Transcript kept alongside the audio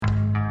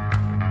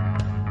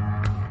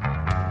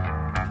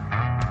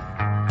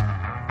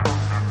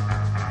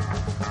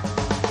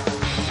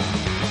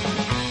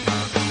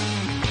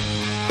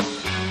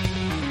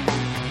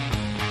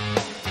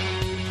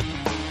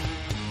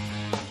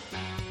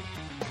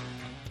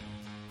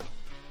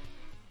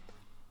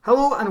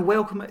Hello and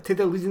welcome to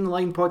the Leading the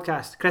Line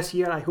podcast. Chris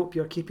here, I hope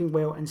you're keeping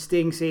well and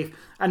staying safe.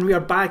 And we are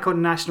back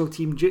on national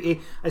team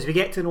duty as we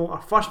get to know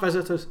our first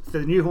visitors to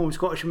the new home of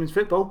Scottish women's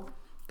football.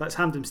 That's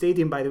Hampden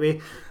Stadium, by the way.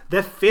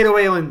 The Faroe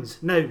Islands.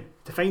 Now,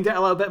 to find out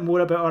a little bit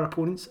more about our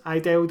opponents, I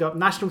dialed up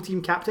national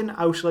team captain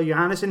Ursula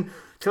Johannesson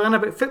to learn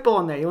about football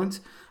on the islands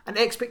and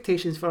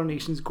expectations for our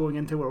nations going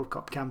into World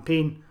Cup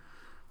campaign.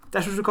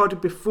 This was recorded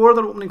before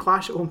their opening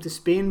clash at home to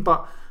Spain,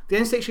 but the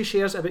insight she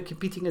shares about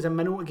competing as a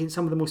minnow against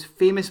some of the most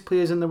famous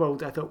players in the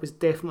world I thought was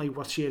definitely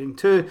worth sharing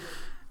too.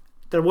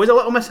 There was a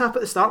little mishap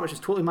at the start, which is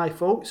totally my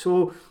fault,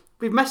 so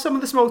we've missed some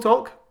of the small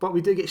talk, but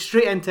we do get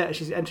straight into it as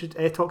she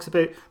talks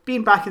about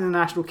being back in the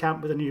national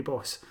camp with a new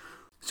boss.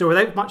 So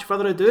without much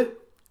further ado,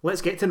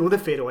 let's get to know the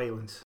Faroe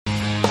Islands.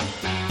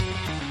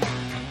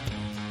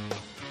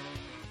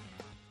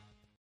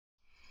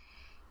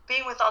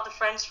 Being with all the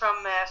friends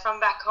from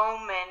back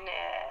home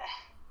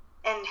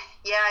and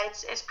yeah,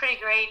 it's pretty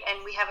great.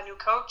 And we have a new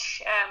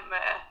coach.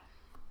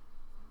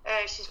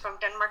 She's from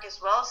Denmark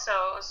as well,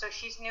 so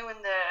she's new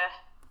in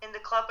the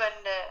club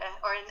and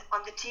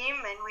on the team,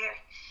 and we're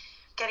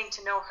getting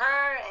to know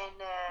her.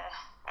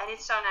 And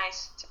it's so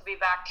nice to be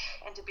back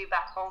and to be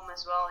back home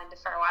as well in the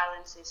Faroe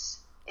Islands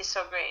is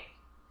so great.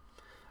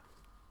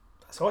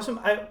 That's awesome.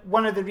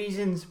 One of the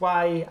reasons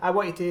why I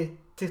wanted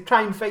to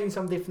try and find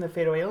somebody from the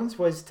Faroe Islands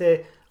was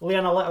to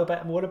learn a little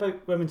bit more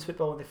about women's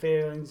football in the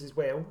Faroe Islands as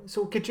well.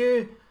 So could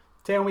you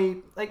tell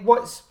me, like,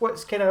 what's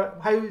kind of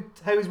how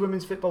has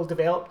women's football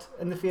developed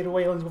in the Faroe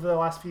Islands over the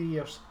last few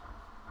years?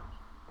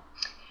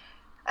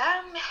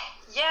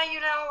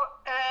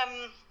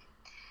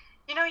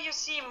 You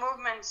see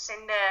movements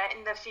in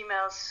the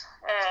female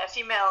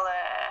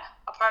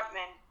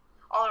apartment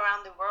all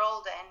around the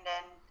world, and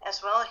then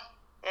as well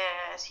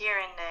as here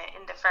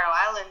in the Faroe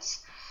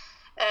Islands.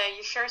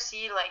 You sure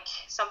see like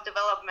some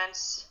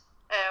developments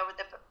over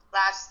the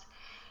last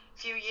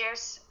few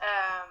years,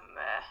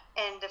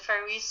 and the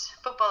Faroese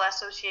football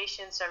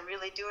associations are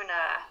really doing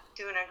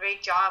a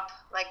great job,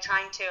 like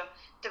trying to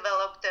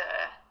develop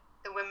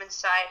the women's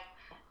side,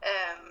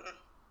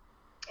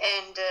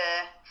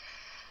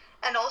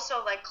 and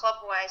also like club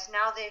wise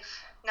now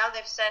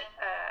they've set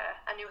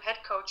a new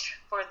head coach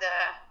for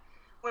the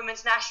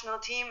women's national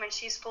team, and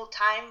she's full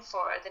time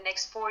for the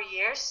next 4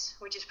 years,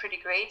 which is pretty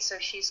great. So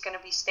she's going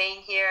to be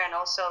staying here and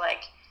also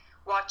like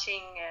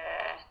watching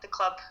the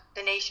club,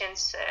 the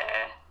nations,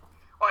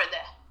 or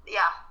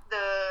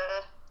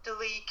the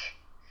league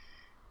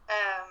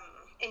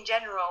in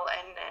general,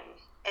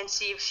 and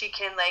see if she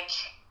can like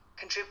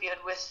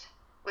contribute with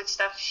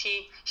stuff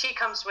she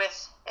comes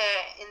with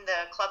in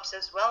the clubs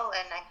as well.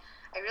 And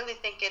I really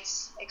think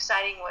it's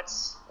exciting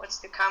what's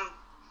to come.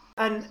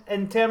 And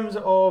in terms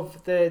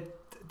of the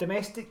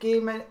domestic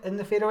game in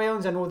the Faroe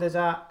Islands, I know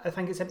I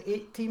think it's an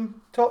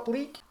 8-team top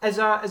league. Is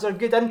there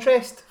good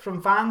interest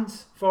from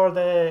fans for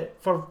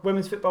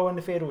women's football in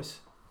the Faroes?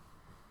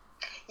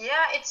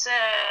 Yeah, it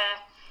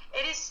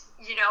is.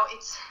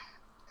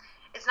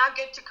 It's not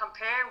good to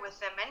compare with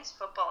the men's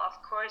football,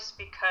 of course,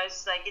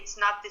 because like it's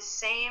not the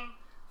same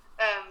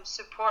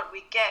support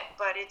we get,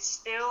 but it's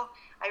still.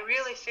 I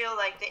really feel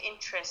like the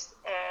interest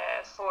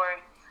for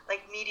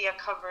like media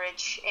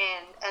coverage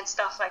and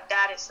stuff like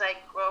that is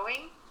like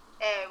growing.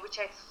 Which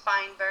I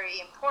find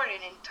very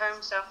important in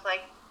terms of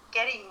like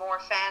getting more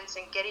fans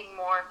and getting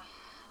more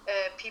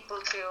people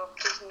to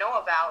know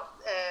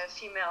about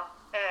female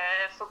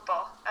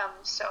football.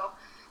 So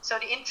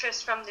the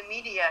interest from the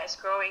media is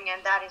growing,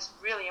 and that is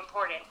really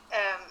important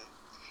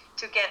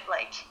to get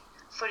like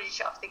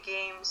footage of the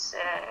games,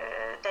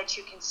 that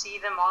you can see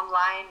them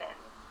online and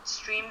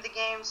stream the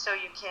games, so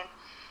you can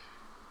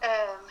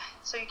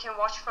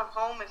watch from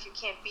home if you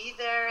can't be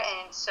there,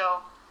 and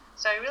so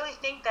I really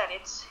think that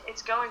it's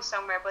going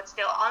somewhere, but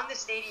still on the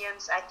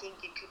stadiums, I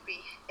think it could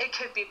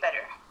be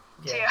better.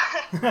 Yeah.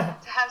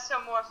 to have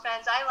some more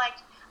fans. I like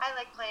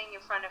playing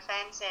in front of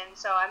fans, and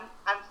so I'm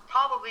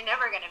probably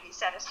never going to be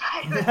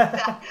satisfied with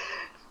that.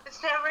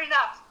 It's never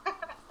enough.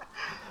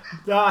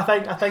 No, I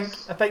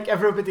think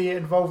everybody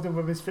involved in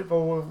women's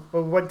football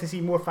will want to see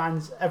more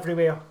fans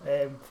everywhere.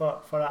 For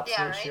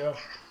absolute sure,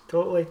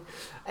 totally.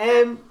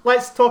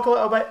 Let's talk a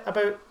little bit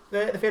about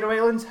the Faroe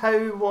Islands.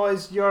 How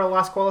was your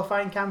last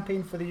qualifying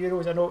campaign for the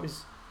Euros? I know it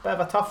was a bit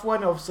of a tough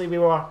one. Obviously, we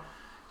were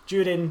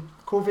during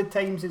COVID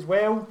times as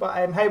well.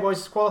 But how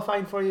was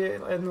qualifying for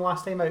you in the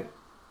last time out?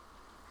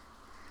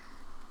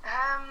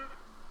 I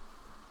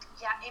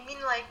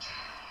mean, like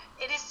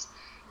it is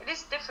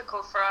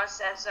difficult for us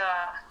as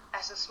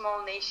a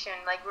small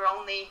nation. Like we're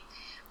only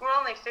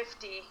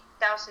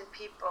 50,000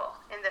 people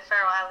in the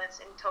Faroe Islands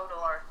in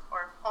total,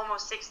 or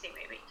almost 60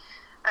 maybe.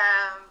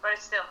 But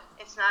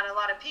it's not a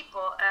lot of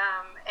people,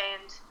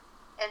 and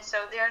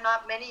so there are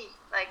not many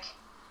like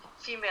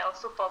female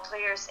football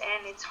players,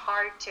 and it's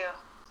hard to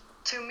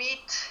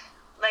meet,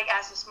 like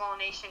as a small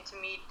nation, to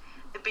meet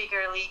the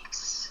bigger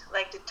leagues,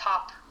 like the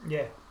top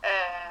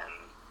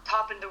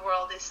in the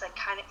world is like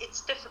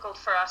it's difficult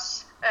for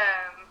us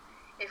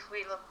if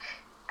we look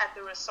at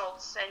the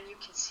results, and you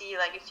can see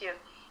like if you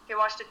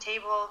watch the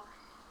table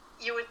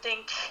you would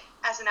think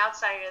as an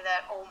outsider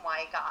that, oh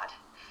my God,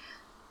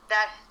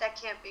 that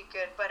can't be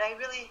good. But I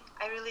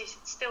really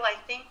still I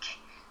think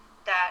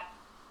that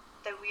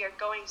we are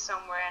going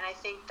somewhere, and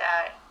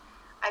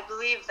I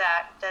believe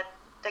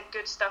that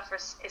good stuff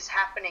is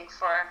happening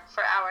for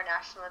our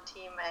national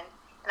team, and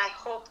I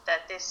hope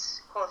that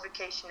this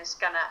qualification is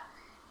gonna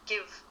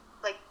give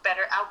like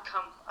better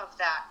outcome of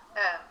that.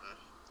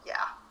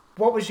 Yeah.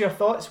 What was your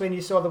thoughts when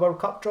you saw the World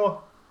Cup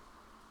draw?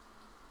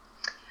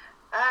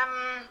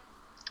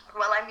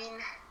 Well, I mean,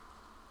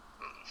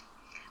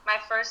 my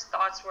first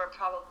thoughts were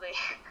probably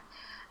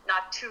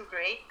not too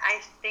great. I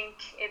think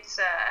it's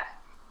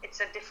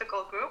a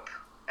difficult group,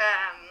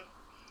 and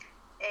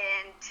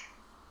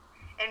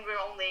we're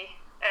only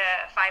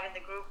 5 in the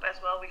group as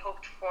well. We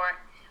hoped for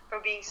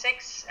being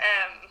 6,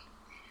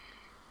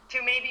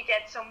 to maybe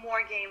get some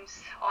more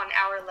games on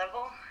our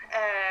level.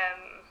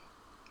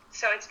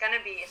 So it's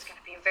gonna be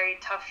very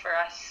tough for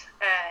us,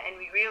 and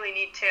we really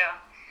need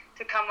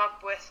to come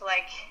up with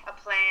like a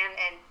plan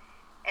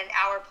and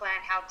our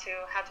plan how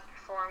to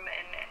perform,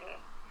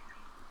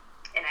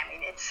 and I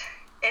mean it's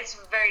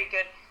very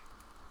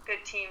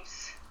good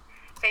teams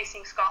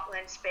facing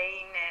Scotland,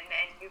 Spain,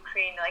 and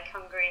Ukraine, like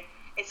Hungary.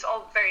 It's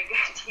all very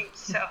good teams,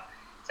 so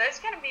it's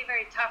gonna be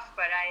very tough.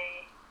 But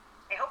I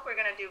hope we're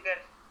gonna do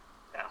good.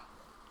 So.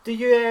 Do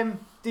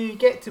you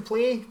get to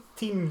play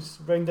teams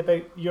round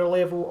about your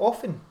level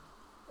often?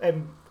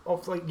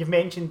 Like you've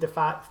mentioned the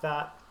fact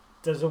that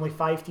there's only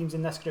 5 teams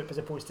in this group as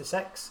opposed to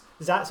 6.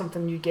 Is that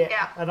something you get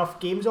enough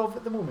games of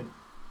at the moment?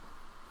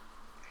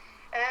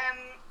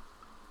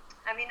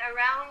 I mean,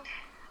 around.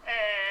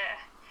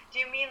 Do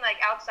you mean like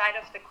outside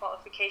of the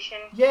qualification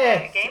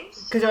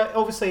games? Because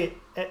obviously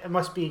it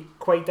must be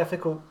quite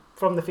difficult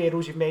from the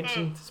Faroes. You've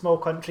mentioned small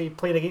country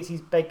playing against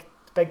these big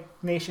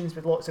nations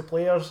with lots of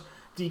players.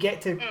 Do you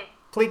get to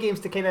play games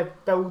to kind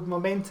of build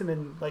momentum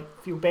and like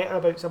feel better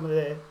about some of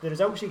the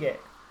results you get?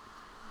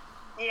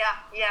 Yeah,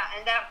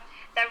 and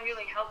that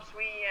really helps.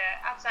 We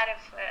outside of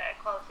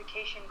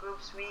qualification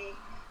groups, we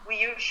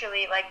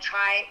usually like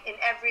try in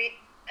every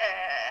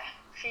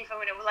FIFA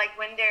window, like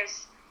when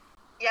there's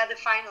the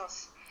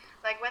finals,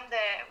 like when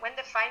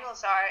the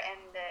finals are,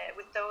 and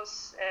with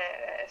those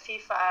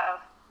FIFA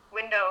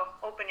window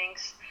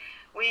openings,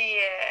 we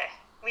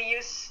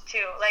used to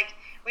like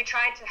we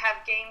try to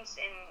have games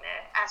in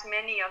as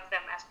many of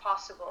them as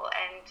possible,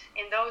 and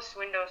in those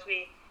windows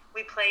we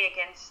play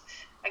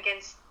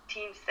against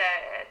teams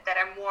that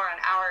are more on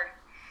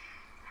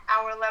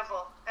our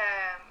level,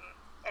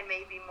 and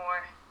maybe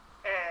more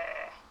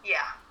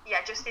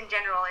just in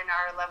general in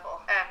our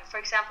level. For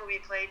example, we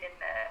played in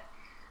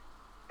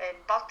the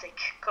Baltic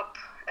Cup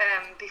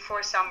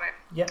before summer.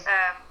 Yeah.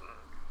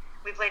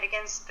 We played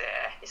against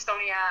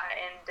Estonia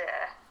and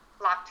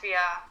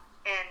Latvia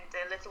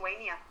and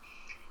Lithuania,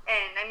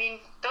 and I mean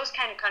those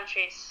kind of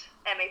countries,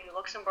 and maybe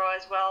Luxembourg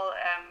as well.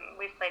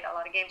 We've played a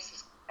lot of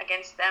games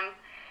against them.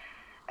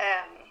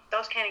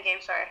 Those kind of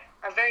games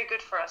are very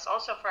good for us,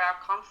 also for our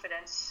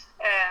confidence.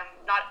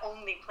 Not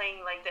only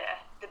playing like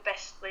the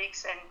best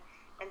leagues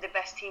and the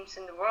best teams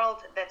in the world,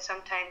 that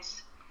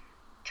sometimes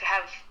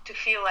to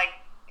feel like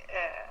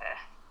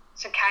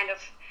some kind of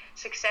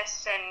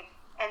success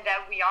and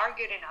that we are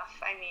good enough.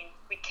 I mean,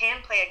 we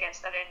can play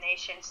against other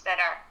nations that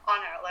are on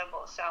our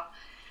level.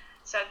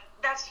 So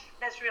that's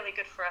really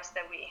good for us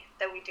that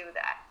we do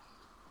that.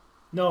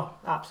 No,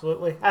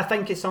 absolutely. I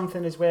think it's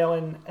something as well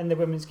in the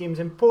women's games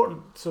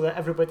important, so that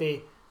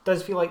everybody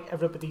does feel like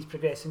everybody's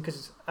progressing,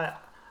 because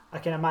I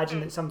can imagine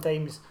that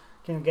sometimes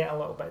can get a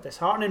little bit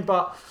disheartening.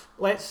 But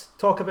let's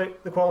talk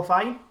about the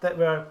qualifying that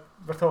we're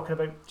talking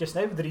about just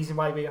now, the reason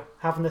why we're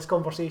having this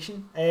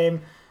conversation.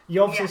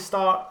 You obviously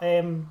start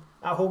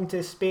at home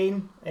to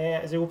Spain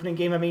as the opening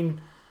game. I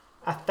mean,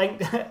 I think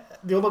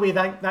the only way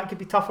that could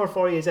be tougher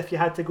for you is if you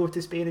had to go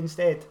to Spain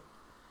instead.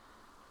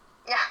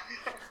 Yeah.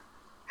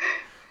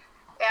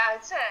 Yeah,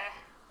 it's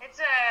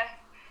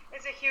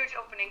a huge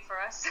opening for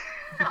us,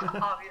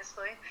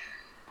 obviously.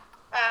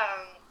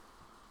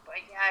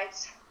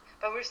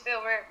 But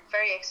we're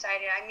very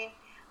excited. I mean,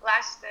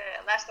 last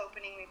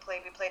opening we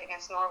played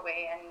against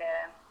Norway, and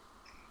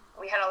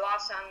we had a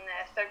loss on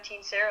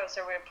 13-0.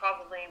 So we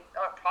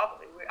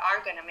are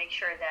going to make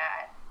sure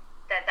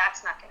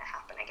that's not going to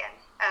happen again.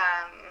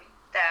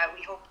 That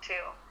we hope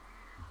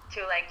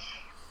to like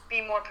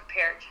be more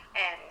prepared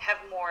and have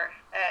more.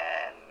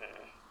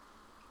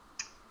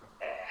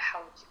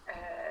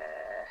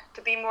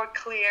 To be more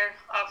clear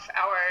of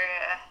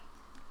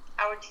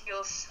our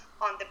deals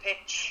on the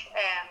pitch,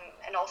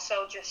 and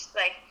also just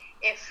like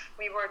if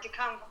we were to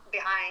come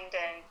behind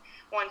and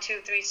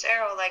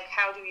 1-2-3-0, like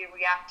how do we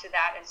react to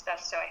that and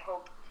stuff. So I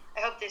hope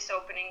this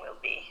opening will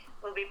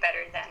be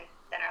better than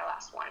our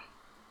last one.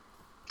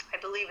 I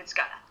believe it's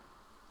gonna.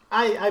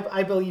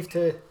 I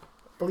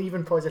believe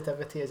in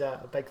positivity is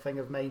a big thing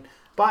of mine.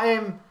 But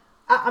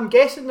I'm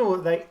guessing though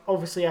that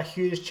obviously a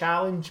huge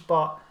challenge,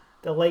 but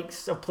the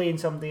likes of playing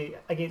somebody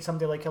against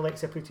somebody like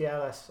Alexia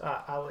Putellas,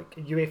 like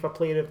a UEFA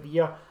Player of the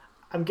Year,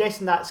 I'm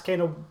guessing that's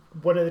kind of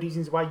one of the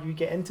reasons why you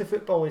get into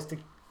football, is to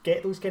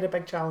get those kind of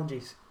big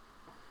challenges.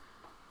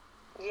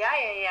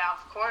 Yeah.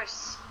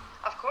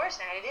 Of course,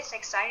 and it is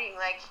exciting.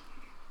 Like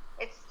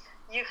it's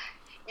you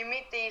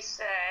meet these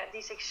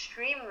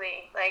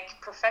extremely like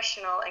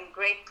professional and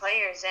great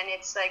players, and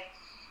it's like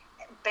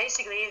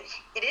basically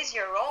it is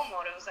your role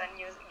models, and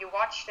you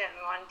watch them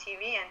on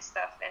TV and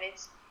stuff, and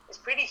it's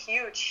pretty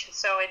huge.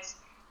 So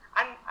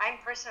I'm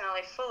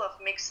personally full of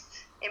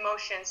mixed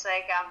emotions.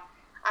 Like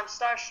I'm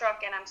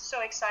starstruck and I'm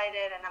so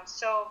excited and I'm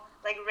so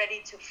like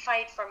ready to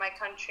fight for my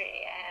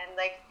country, and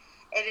like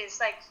it is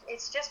like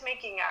it's just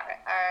making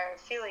our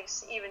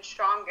feelings even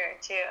stronger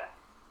to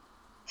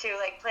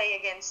like play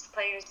against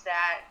players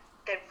that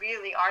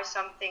really are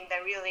something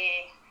that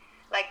really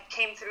like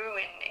came through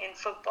in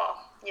football,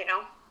 you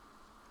know.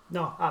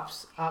 No,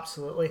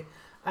 absolutely.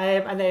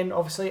 And then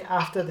obviously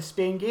after the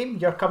Spain game,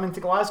 you're coming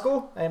to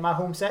Glasgow, my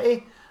home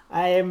city,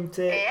 to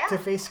Yeah.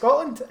 face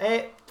Scotland.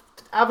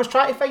 I was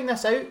trying to find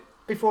this out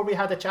before we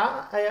had a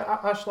chat,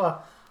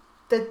 Ursula.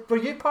 Were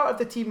you part of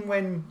the team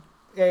when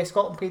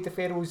Scotland played the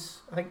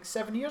Faroes? I think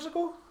 7 years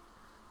ago,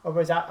 or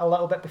was that a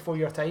little bit before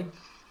your time?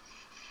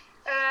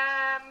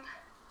 Um,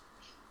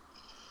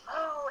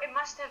 oh, it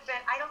must have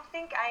been. I don't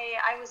think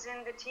I was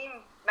in the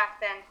team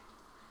back then.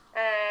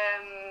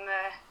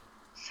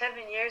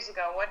 7 years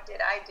ago, what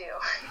did I do?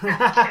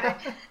 I'm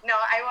kidding. No,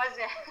 I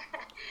wasn't.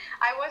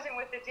 I wasn't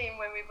with the team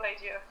when we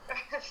played you.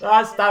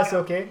 That's 7 years ago.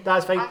 okay.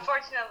 That's fine.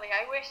 Unfortunately,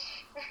 I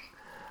wish.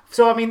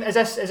 So I mean, is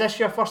this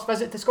your first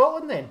visit to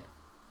Scotland then?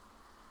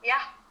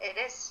 Yeah, it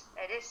is.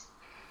 It is.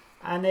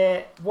 And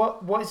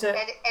what is it?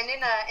 And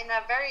in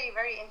a very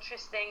very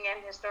interesting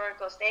and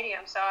historical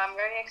stadium. So I'm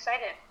very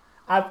excited.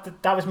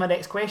 That was my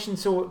next question.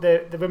 So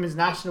the women's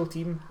national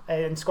team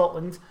in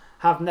Scotland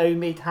have now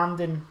made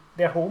Hampden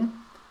their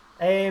home.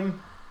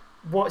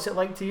 What's it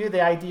like to you,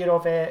 the idea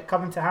of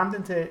coming to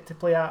Hampden to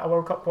play a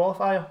World Cup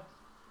qualifier?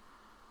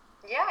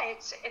 Yeah,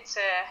 it's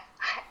a.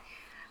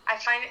 I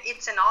find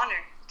it's an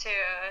honor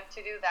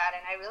to do that,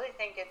 and I really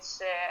think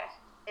it's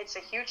a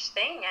huge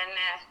thing,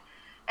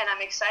 and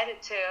I'm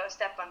excited to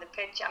step on the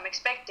pitch. I'm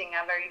expecting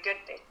a very good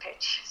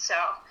pitch, so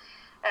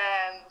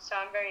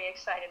I'm very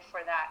excited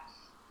for that.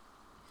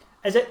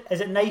 Is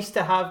it nice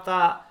to have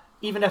that,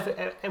 even if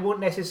it won't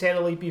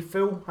necessarily be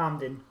full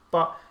Hampden,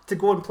 but to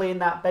go and play in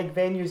that big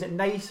venue? Is it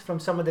nice from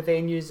some of the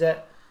venues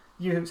that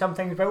you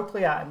sometimes will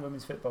play at in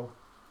women's football?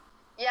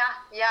 Yeah,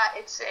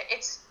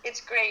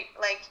 it's great.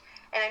 Like,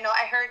 and I know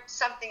I heard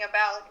something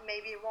about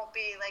maybe it won't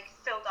be like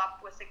filled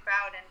up with the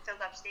crowd and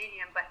filled up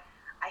stadium, but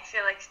I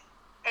feel like,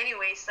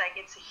 anyways, like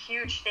it's a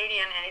huge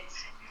stadium, and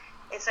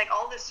it's like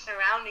all the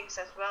surroundings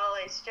as well.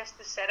 It's just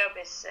the setup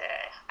is.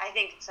 I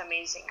think it's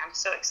amazing. I'm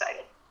so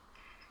excited.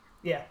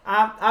 Yeah,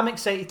 I'm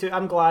excited too.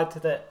 I'm glad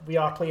that we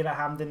are playing at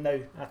Hampden now.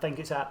 I think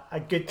it's a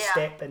good Yeah.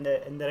 step in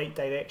the right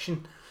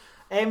direction.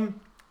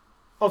 Um,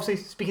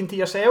 Obviously, speaking to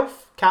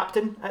yourself,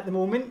 captain at the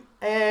moment,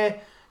 and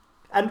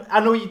I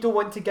know you don't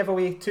want to give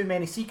away too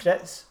many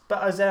secrets,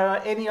 but is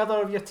there any other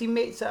of your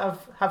teammates that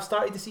have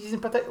started the season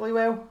particularly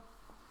well?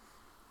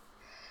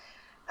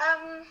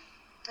 Um,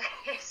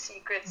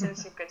 secrets and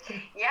secrets.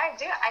 Yeah, I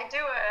do.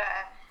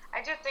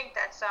 I do think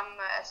that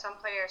some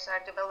players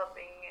are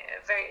developing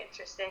very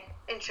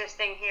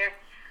interesting here.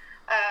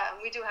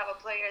 We do have a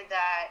player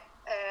that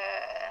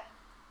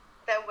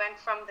went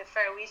from the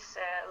Faroese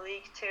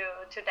League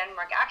to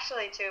Denmark,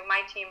 actually to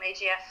my team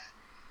AGF,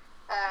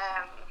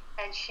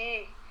 and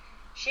she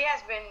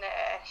has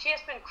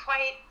been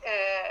quite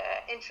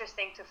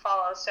interesting to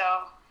follow. So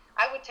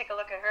I would take a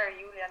look at her,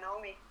 Julia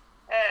Nomi.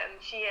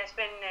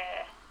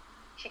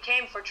 She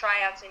came for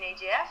tryouts in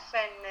AGF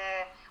and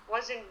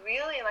wasn't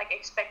really like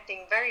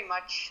expecting very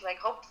much, like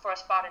hoped for a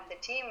spot in the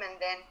team, and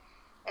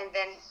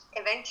then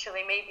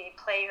eventually maybe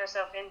play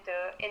herself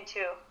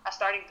into a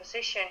starting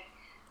position.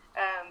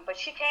 But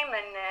she came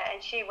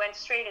and she went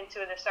straight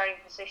into the starting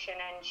position,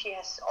 and she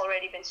has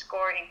already been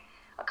scoring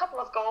a couple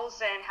of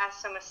goals and has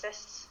some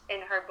assists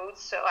in her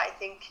boots. So I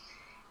think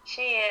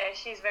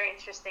she's very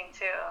interesting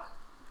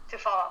to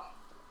follow.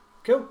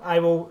 Cool. I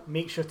will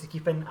make sure to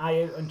keep an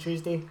eye out on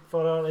Tuesday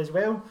for her as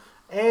well.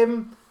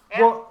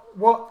 Yeah.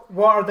 What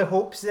are the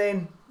hopes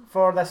then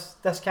for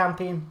this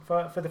campaign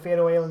for the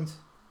Faroe Islands?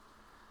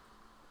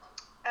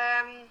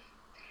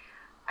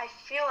 I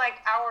feel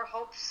like our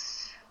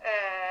hopes.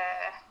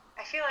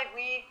 I feel like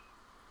we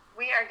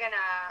are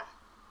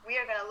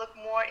gonna look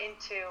more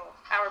into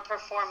our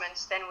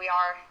performance than we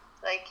are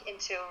like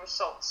into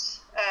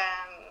results,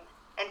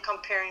 and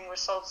comparing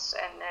results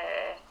and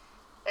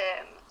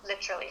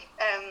literally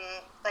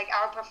like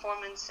our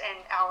performance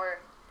and our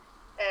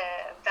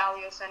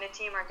values on a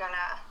team are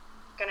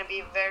gonna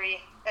be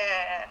very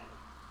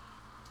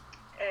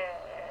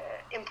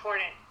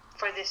important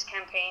for this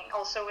campaign.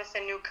 Also with the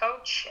new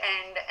coach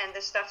and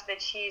the stuff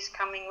that she's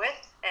coming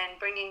with and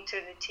bringing to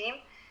the team,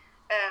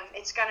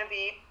 it's gonna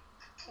be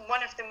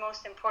one of the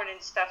most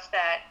important stuff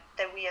that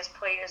we as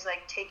players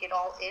like take it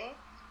all in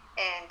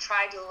and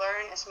try to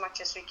learn as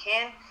much as we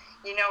can.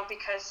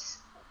 Because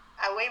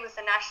away with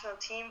the national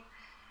team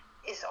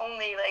is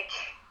only like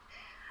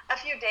a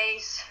few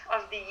days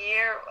of the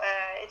year.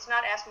 It's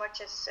not as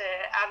much as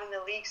out in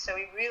the league, so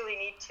we really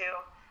need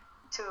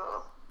to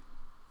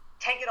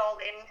take it all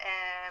in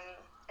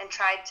and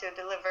try to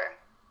deliver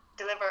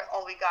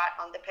all we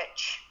got on the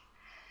pitch.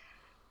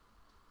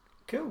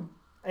 Cool.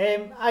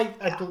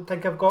 I don't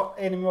think I've got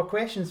any more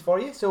questions for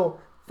you. So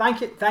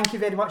thank you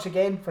very much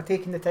again for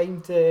taking the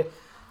time to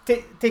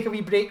take a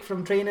wee break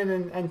from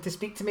training and to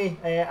speak to me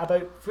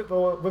about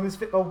football, women's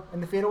football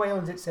in the Faroe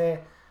Islands. It's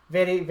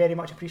very, very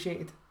much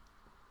appreciated.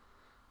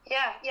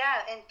 Yeah,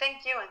 and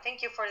thank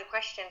you for the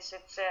questions.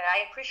 It's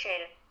I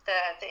appreciate it,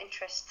 the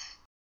interest.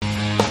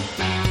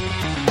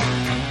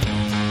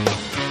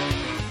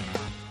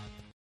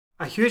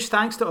 A huge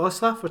thanks to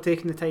Osla for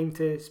taking the time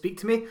to speak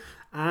to me,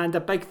 and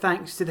a big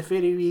thanks to the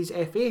Faroese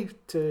FA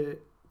to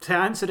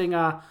answering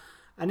an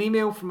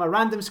email from a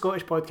random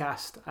Scottish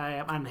podcast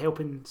and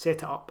helping set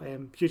it up.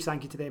 Huge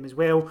thank you to them as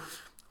well.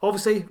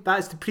 Obviously, that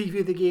is to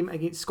preview the game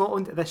against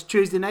Scotland this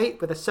Tuesday night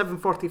with a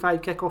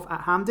 7:45 kickoff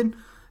at Hampden,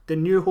 the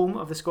new home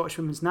of the Scottish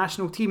women's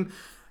national team.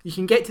 You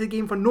can get to the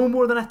game for no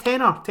more than a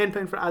tenner,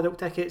 £10 for adult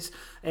tickets.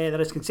 There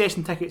is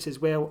concession tickets as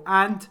well.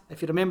 And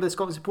if you're a member of the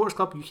Scotland Supporters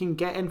Club, you can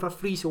get in for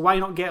free. So why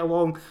not get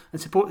along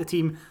and support the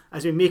team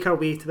as we make our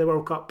way to the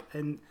World Cup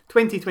in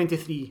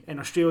 2023 in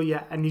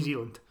Australia and New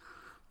Zealand.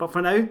 But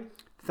for now,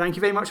 thank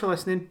you very much for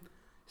listening.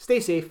 Stay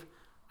safe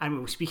and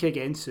we'll speak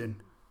again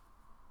soon.